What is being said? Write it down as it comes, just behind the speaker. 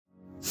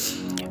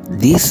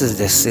This is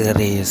the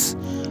series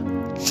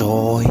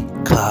Joy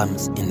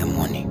Comes in the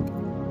Morning.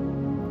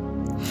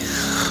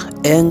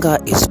 Anger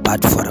is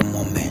but for a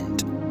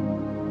moment.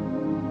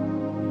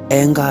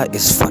 Anger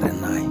is for a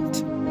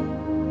night.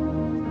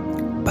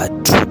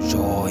 But true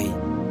joy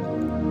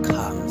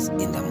comes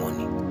in the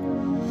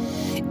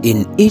morning.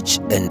 In each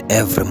and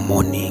every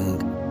morning,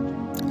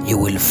 you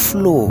will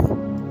flow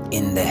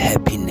in the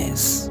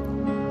happiness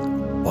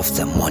of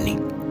the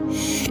morning.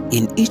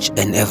 In each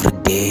and every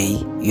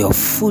day, your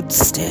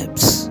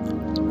footsteps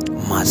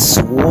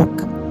must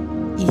walk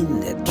in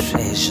the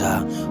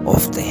treasure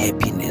of the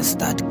happiness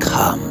that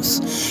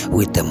comes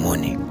with the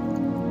morning.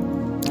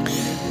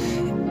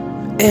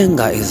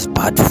 Anger is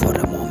but for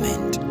a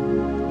moment.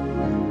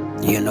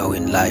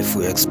 In life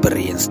we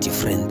experience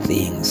different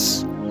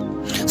things.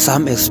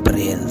 Some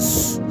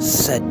experience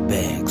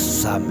setbacks,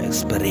 some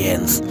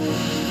experience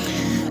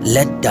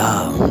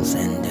letdowns,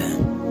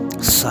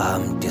 and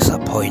some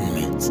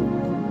disappointments.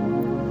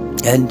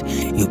 And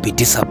you'll be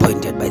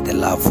disappointed by the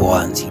loved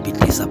ones, you'll be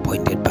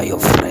disappointed by your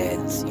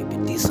friends, you'll be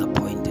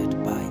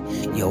disappointed by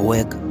your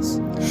workers.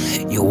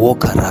 You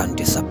walk around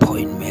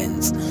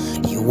disappointments,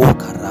 you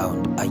walk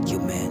around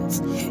arguments,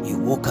 you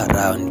walk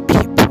around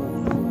people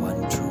who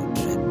want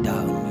to drag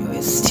down your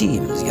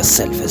esteem, your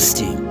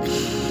self-esteem.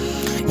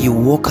 You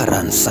walk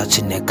around such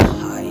a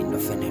kind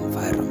of an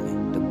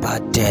environment.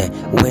 But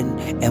when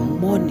a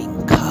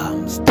morning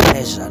comes,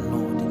 treasure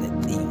not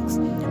the things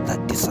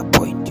that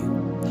disappoint you.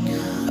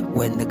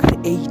 When the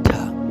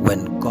Creator,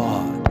 when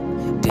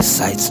God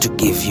decides to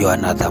give you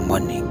another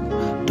morning,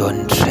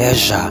 don't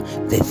treasure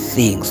the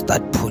things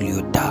that pull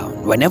you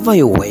down. Whenever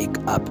you wake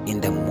up in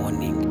the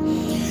morning,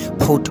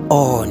 put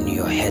on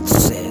your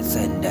headsets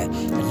and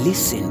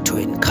listen to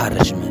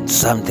encouragement,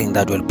 something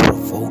that will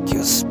provoke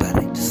your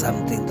spirit,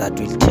 something that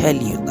will tell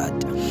you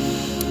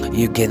that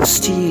you can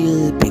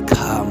still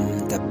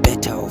become the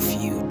better of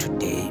you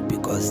today,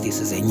 because this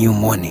is a new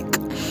morning.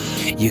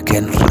 You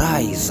can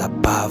rise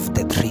above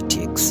the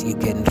critics, you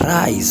can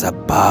rise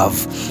above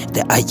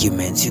the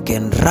arguments, you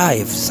can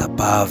rise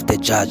above the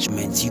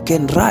judgments, you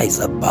can rise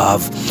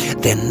above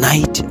the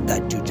night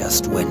that you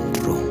just went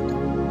through.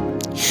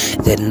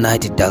 The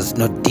night does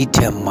not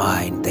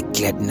determine the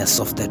gladness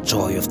of the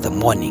joy of the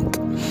morning,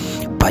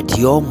 but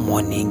your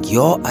morning,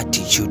 your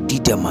attitude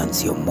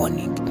determines your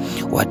morning.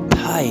 What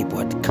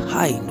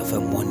kind of a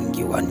morning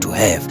you want to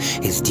have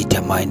is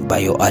determined by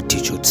your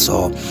attitude.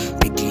 So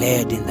be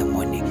glad in the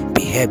morning,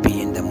 be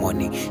happy in the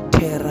morning.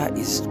 Terror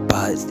is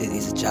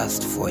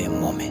just for a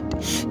moment.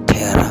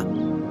 Terror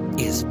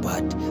is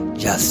but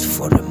just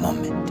for a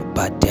moment,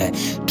 but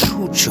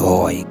true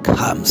joy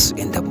comes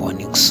in the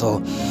morning.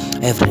 So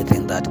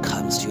everything that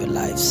comes to your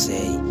life,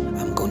 say,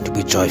 I'm going to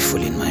be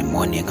joyful in my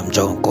morning, I'm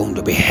going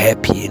to be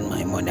happy in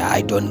my morning.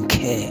 I don't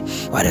care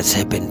what has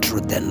happened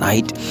through the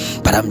night,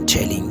 but I'm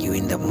telling you,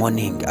 in the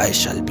morning I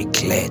shall be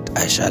glad.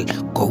 I shall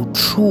go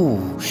through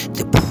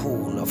the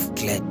pool of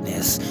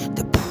gladness,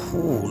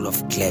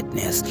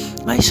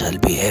 I shall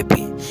be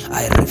happy.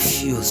 I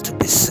refuse to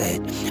be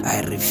sad.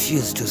 I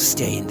refuse to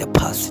stay in the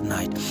past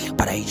night,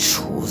 but I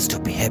choose to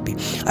be happy.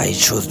 I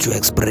choose to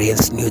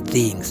experience new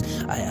things.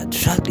 I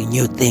attract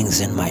new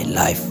things in my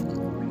life.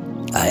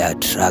 I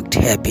attract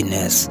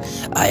happiness.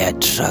 I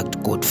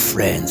attract good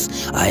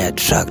friends. I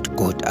attract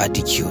good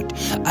attitude.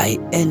 I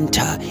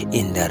enter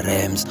in the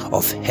realms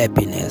of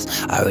happiness.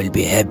 I will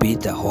be happy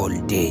the whole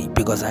day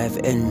because I have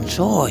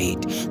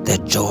enjoyed the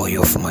joy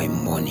of my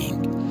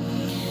morning.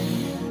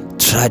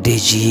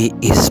 Strategy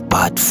is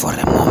but for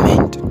a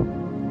moment,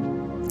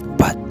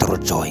 but true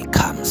joy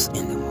comes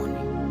in the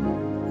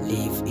morning.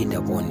 Live in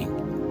the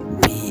morning.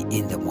 Be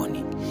in the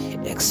morning.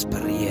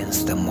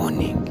 Experience the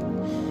morning.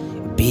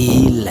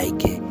 Be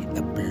like a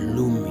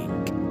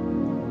blooming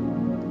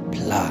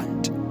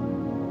plant.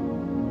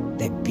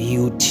 The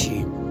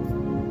beauty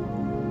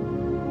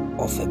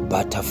of a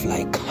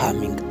butterfly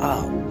coming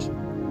out.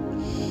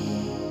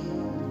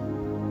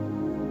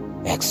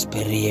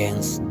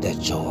 Experience the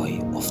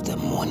joy of the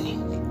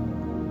morning.